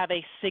to have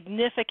a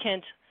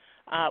significant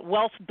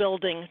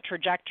wealth-building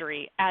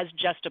trajectory as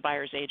just a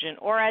buyer's agent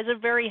or as a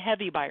very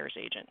heavy buyer's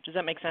agent. Does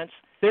that make sense?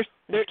 There's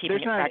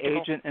not an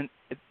agent, and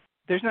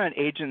there's not an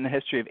agent in the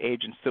history of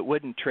agents that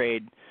wouldn't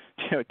trade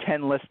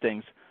 10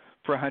 listings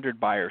for 100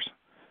 buyers.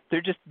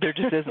 There just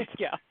isn't.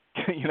 Yeah.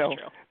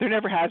 There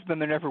never has been,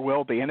 there never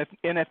will be, and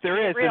if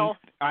there is, then,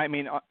 I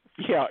mean,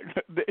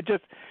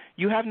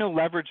 you have no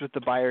leverage with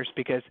the buyers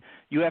because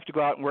you have to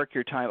go out and work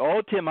your time.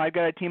 Oh, Tim, I've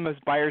got a team of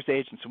buyers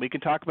agents, and we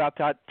can talk about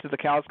that till the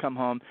cows come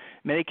home.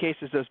 In many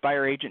cases, those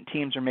buyer agent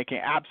teams are making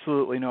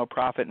absolutely no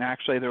profit, and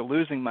actually they're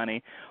losing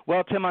money.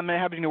 Well, Tim, I'm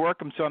having to work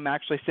them, so I'm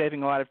actually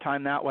saving a lot of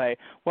time that way.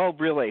 Well,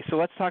 really? So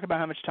let's talk about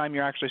how much time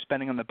you're actually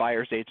spending on the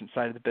buyer's agent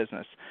side of the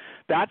business.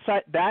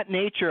 That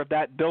nature of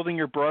that, building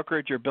your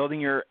brokerage or building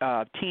your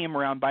team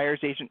around buyer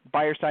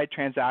side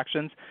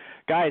transactions,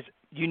 guys,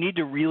 you need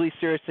to really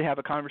seriously have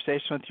a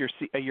conversation with your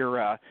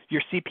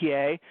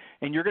CPA,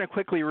 and you're going to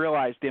quickly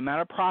realize the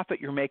amount of profit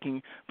you're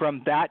making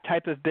from that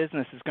type of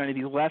business is going to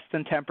be less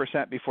than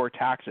 10% before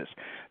taxes.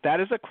 That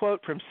is a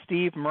quote from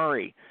Steve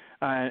Murray.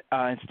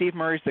 And Steve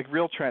Murray's the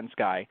Real Trends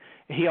guy.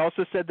 He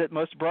also said that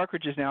most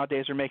brokerages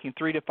nowadays are making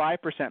 3 to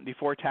 5%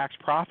 before tax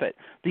profit.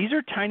 These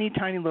are tiny,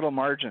 tiny little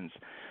margins.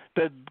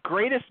 The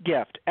greatest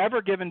gift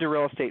ever given to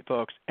real estate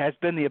folks has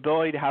been the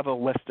ability to have a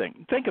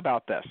listing. Think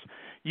about this.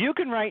 You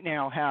can right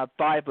now have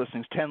 5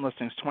 listings, 10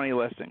 listings, 20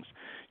 listings.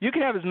 You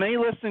can have as many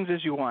listings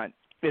as you want,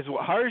 as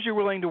hard as you're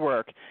willing to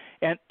work,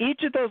 and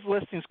each of those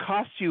listings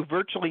costs you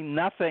virtually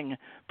nothing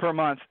per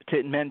month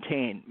to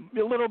maintain.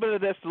 A little bit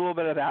of this, a little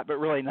bit of that, but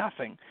really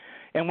nothing.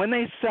 And when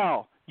they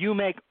sell, you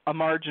make a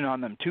margin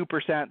on them, 2%,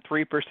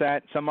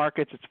 3%. Some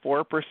markets it's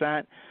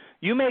 4%.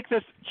 You make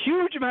this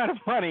huge amount of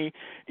money.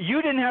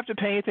 You didn't have to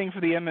pay anything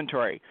for the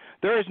inventory.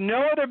 There is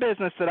no other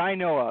business that I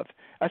know of,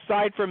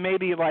 aside from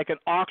maybe like an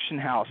auction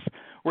house,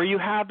 where you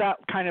have that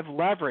kind of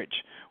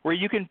leverage, where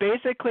you can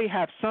basically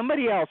have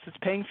somebody else that's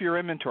paying for your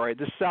inventory,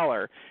 the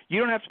seller.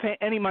 You don't have to pay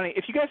any money.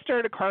 If you guys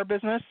start a car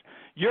business,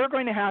 you're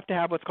going to have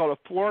what's called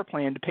a floor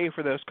plan to pay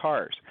for those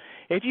cars.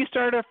 If you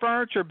start a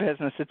furniture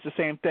business, it's the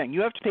same thing.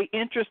 You have to pay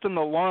interest on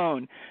the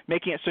loan,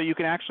 making it so you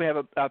can actually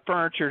have a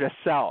furniture to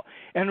sell.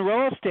 In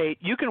real estate,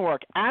 you can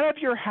work out of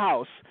your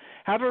house,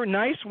 have a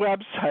nice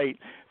website,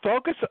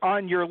 focus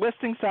on your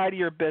listing side of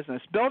your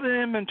business, build an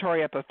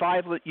inventory up of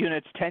 5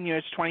 units, 10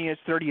 units, 20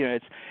 units, 30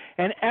 units,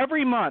 and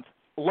every month,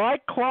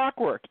 like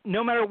clockwork,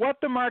 no matter what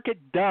the market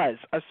does,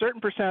 a certain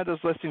percent of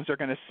those listings are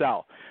going to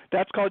sell.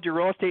 That's called your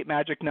real estate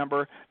magic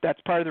number. That's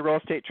part of the real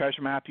estate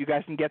treasure map. You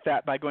guys can get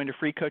that by going to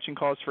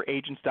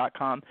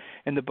freecoachingcallsforagents.com,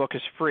 and the book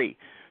is free.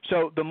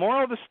 So the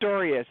moral of the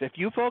story is if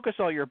you focus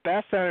all your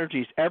best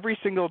energies every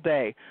single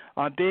day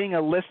on being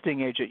a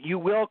listing agent, you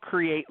will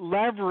create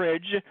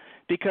leverage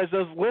because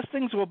those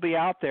listings will be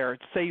out there.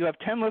 Say you have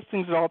 10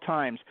 listings at all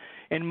times.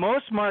 In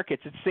most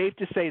markets, it's safe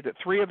to say that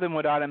 3 of them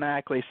would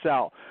automatically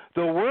sell.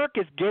 The work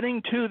is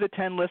getting to the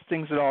 10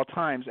 listings at all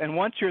times. And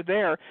once you're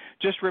there,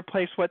 just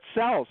replace what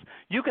sells.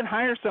 You can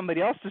hire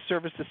somebody else to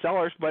service the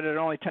sellers, but at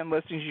only 10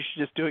 listings, you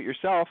should just do it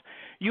yourself.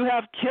 You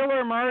have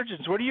killer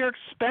margins. What are your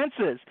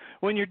expenses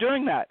when you're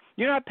doing that?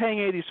 You're not paying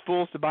any of these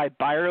fools to buy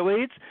buyer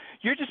leads.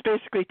 You're just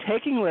basically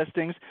taking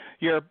listings.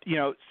 You're,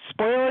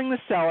 spoiling the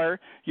seller.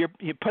 You're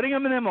putting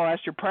them in MLS.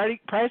 You're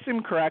pricing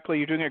them correctly.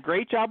 You're doing a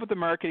great job with the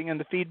marketing and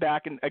the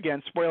feedback, and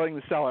again, spoiling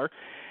the seller.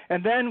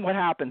 And then what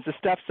happens? The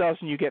stuff sells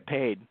and you get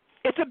paid.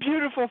 It's a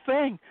beautiful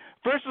thing.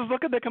 Versus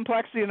look at the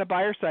complexity in the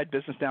buyer side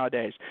business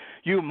nowadays.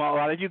 A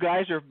lot of you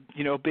guys are,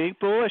 being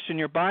foolish and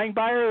you're buying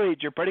buyer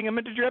leads. You're putting them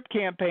into drip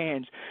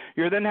campaigns.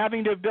 You're then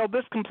having to build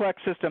this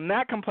complex system,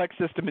 that complex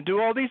system, and do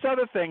all these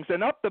other things.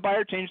 And the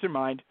buyer changed their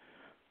mind.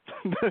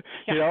 They're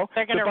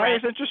going to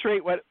buyer's rent. interest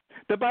rate.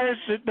 The buyer's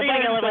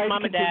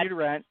continue to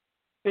rent.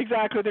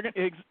 Exactly.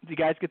 You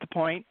guys get the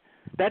point.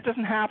 That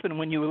doesn't happen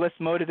when you list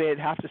motivated,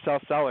 have-to-sell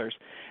sellers.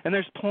 And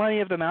there's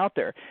plenty of them out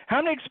there.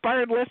 How many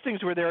expired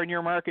listings were there in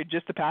your market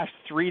just the past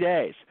 3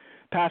 days,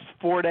 past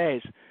 4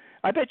 days?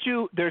 I bet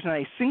you there's not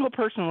a single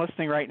person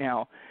listening right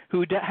now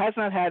who has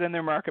not had in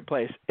their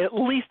marketplace at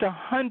least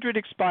 100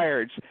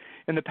 expireds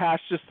in the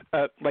past just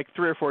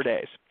 3 or 4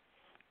 days.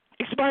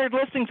 Expired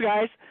listings,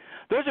 guys.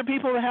 Those are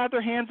people that have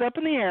their hands up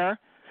in the air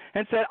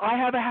and said, I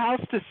have a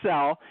house to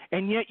sell,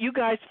 and yet you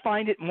guys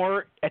find it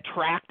more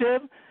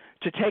attractive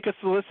to take a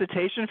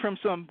solicitation from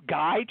some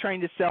guy trying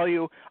to sell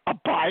you a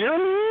buyer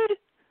lead?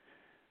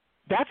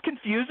 That's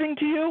confusing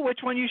to you,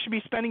 which one you should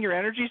be spending your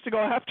energies to go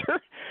after?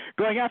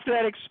 Going after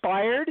that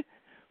expired,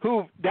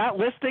 who that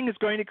listing is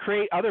going to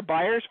create other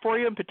buyers for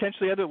you and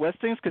potentially other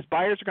listings because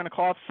buyers are going to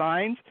call off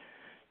signs.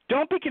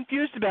 Don't be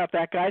confused about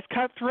that, guys.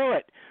 Cut through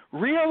it.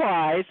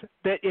 Realize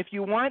that if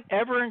you want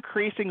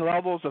ever-increasing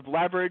levels of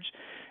leverage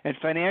and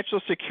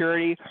financial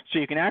security so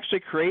you can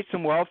actually create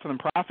some wealth from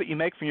the profit you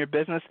make from your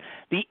business,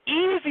 the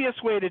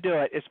easiest way to do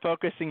it is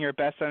focusing your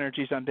best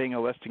energies on being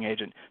a listing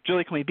agent.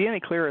 Julie, can we be any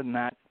clearer than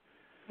that?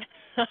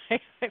 I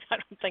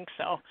don't think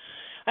so.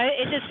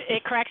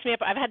 It cracks me up.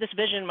 I've had this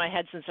vision in my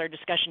head since our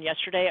discussion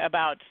yesterday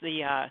about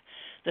the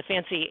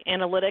fancy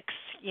analytics.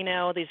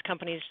 These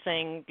companies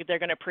saying they're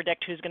going to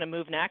predict who's going to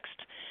move next.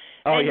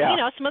 Oh, and,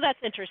 yeah. Some of that's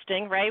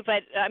interesting, right?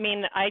 But I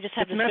mean, I just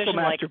have it's this mental vision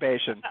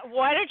masturbation.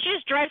 why don't you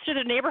just drive through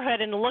the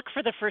neighborhood and look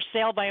for the for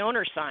sale by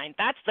owner sign?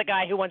 That's the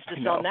guy who wants to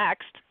sell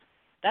next.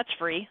 That's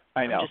free.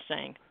 I know. I'm just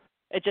saying.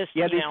 It just,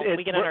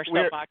 we get on our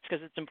soapbox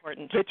because it's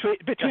important.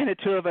 Between the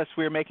two of us,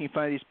 we're making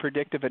fun of these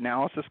predictive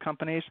analysis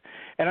companies.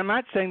 And I'm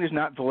not saying there's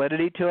not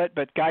validity to it,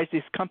 but guys,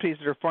 these companies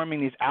that are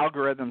forming these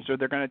algorithms or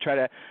they're going to try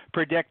to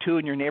predict who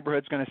in your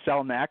neighborhood is going to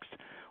sell next,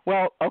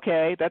 well,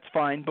 okay, that's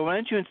fine. But why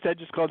don't you instead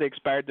just call the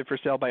expired the for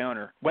sale by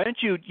owner? Why don't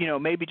you,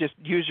 maybe just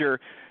use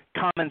your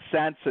common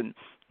sense and,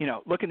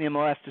 look in the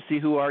MLS to see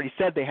who already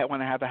said they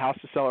want to have a house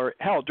to sell, or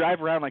hell,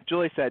 drive around like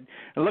Julie said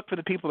and look for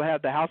the people that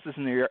have the houses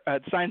in their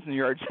signs in the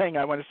yard saying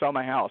I want to sell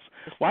my house.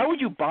 Why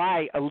would you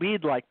buy a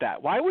lead like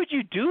that? Why would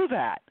you do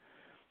that?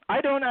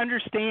 I don't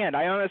understand.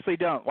 I honestly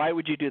don't. Why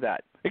would you do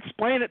that?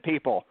 Explain it,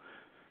 people.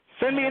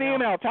 Send me an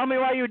email. Tell me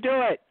why you do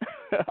it.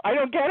 I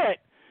don't get it.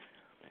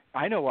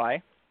 I know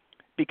why.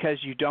 Because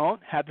you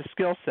don't have the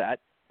skill set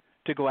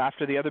to go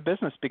after the other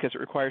business because it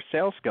requires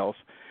sales skills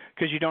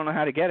because you don't know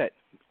how to get it.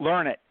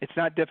 Learn it. It's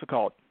not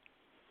difficult.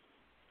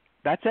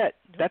 That's it.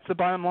 That's the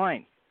bottom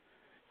line.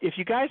 If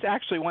you guys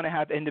actually want to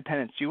have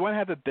independence, you want to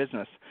have a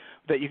business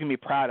that you can be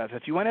proud of.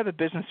 If you want to have a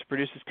business that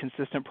produces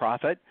consistent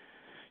profit,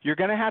 you're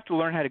going to have to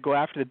learn how to go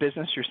after the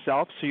business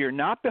yourself so you're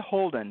not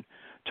beholden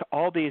to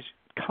all these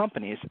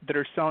companies that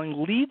are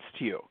selling leads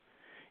to you.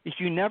 If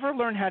you never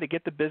learn how to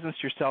get the business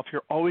yourself,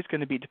 you're always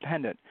going to be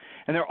dependent,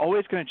 and they're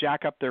always going to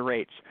jack up their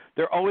rates.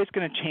 They're always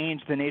going to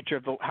change the nature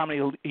of how many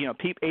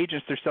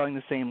agents they're selling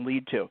the same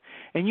lead to,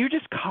 and you're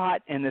just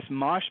caught in this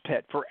mosh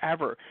pit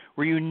forever,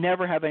 where you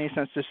never have any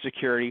sense of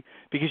security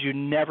because you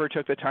never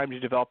took the time to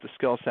develop the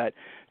skill set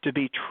to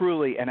be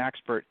truly an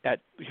expert at,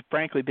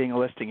 frankly, being a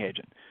listing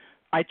agent.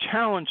 I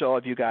challenge all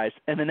of you guys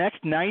in the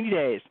next 90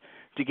 days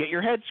to get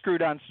your head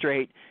screwed on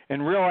straight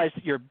and realize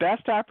that your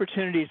best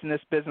opportunities in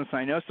this business, and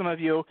I know some of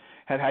you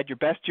have had your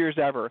best years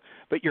ever,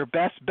 but your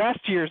best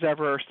years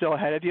ever are still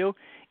ahead of you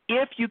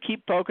if you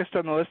keep focused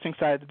on the listing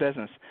side of the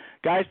business.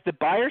 Guys, the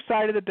buyer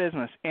side of the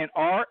business, in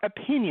our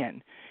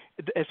opinion,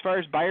 as far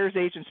as buyers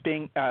agents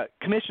being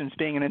commissions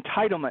being an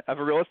entitlement of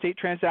a real estate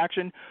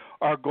transaction,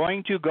 are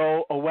going to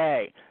go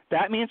away.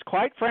 That means,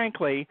 quite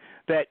frankly,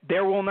 that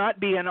there will not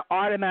be an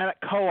automatic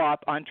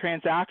co-op on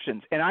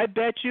transactions. And I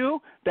bet you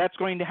that's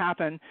going to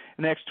happen in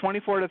the next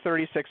 24 to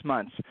 36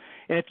 months.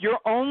 And if your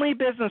only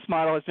business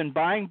model has been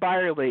buying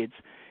buyer leads,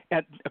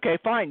 and okay,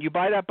 fine, you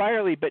buy that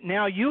buyer lead, but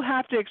now you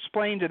have to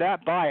explain to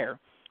that buyer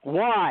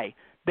why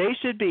they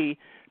should be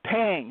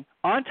paying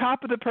on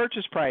top of the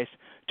purchase price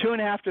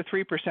 2.5% to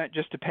 3%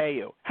 just to pay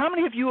you. How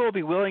many of you will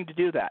be willing to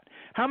do that?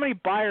 How many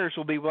buyers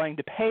will be willing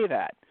to pay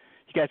that?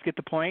 You guys get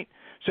the point?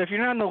 So if you're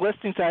not on the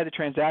listing side of the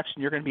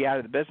transaction, you're going to be out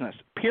of the business,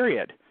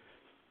 period.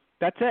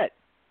 That's it.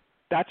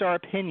 That's our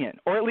opinion.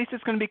 Or at least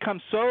it's going to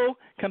become so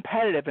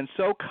competitive and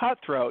so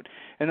cutthroat,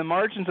 and the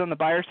margins on the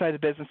buyer side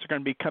of the business are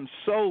going to become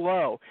so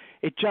low,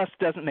 it just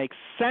doesn't make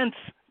sense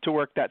to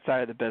work that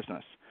side of the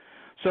business.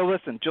 So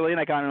listen, Julie and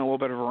I got on a little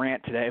bit of a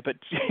rant today, but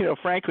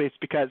frankly, it's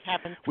because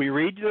we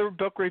read the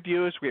book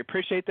reviews. We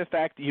appreciate the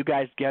fact that you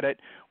guys get it.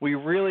 We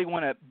really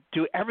want to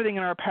do everything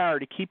in our power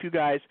to keep you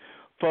guys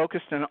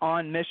focused and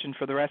on mission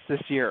for the rest of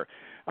this year.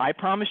 I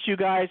promised you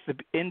guys the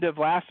end of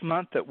last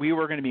month that we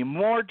were going to be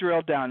more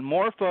drilled down,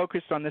 more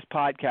focused on this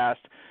podcast,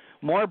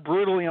 more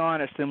brutally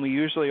honest than we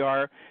usually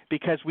are,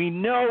 because we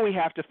know we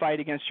have to fight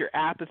against your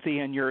apathy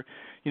and your,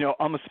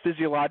 almost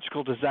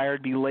physiological desire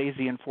to be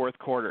lazy in fourth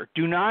quarter.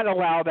 Do not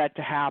allow that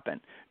to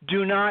happen.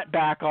 Do not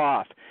back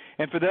off.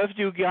 And for those of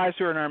you guys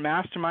who are in our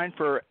mastermind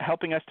for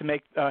helping us to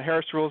make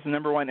Harris Rules the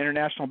 #1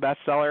 international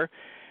bestseller,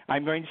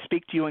 I'm going to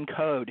speak to you in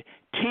code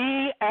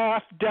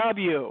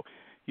TFW.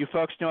 You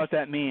folks know what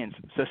that means,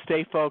 so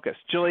stay focused.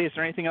 Julie, is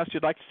there anything else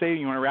you'd like to say?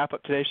 You want to wrap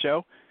up today's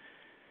show?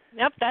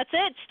 Nope, that's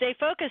it. Stay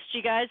focused,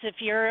 you guys. If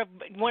you're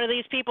one of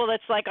these people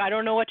that's like, I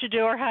don't know what to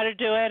do or how to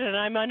do it, and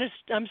I'm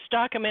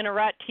stuck, I'm in a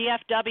rut,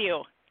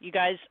 TFW. You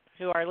guys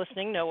who are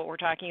listening know what we're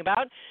talking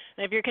about.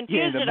 And if you're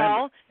confused at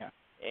all,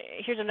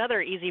 here's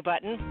another easy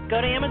button. Go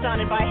to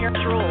Amazon and buy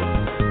Harris Rules.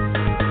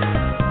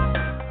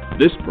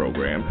 This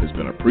program has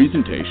been a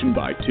presentation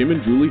by Tim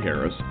and Julie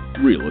Harris,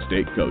 Real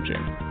Estate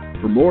Coaching.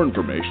 For more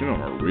information on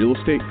our real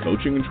estate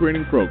coaching and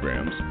training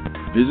programs,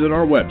 visit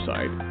our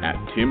website at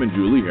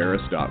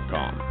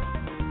timandjulieharris.com.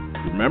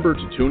 Remember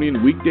to tune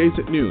in weekdays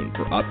at noon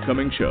for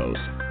upcoming shows.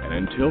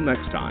 And until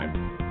next time,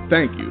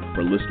 thank you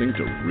for listening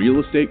to Real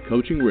Estate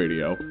Coaching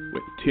Radio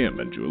with Tim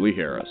and Julie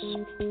Harris.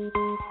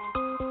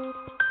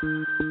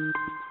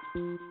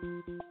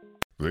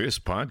 This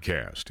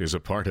podcast is a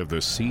part of the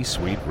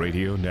C-Suite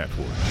Radio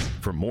Network.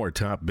 For more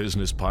top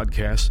business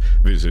podcasts,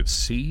 visit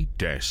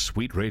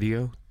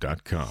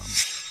c-suiteradio.com.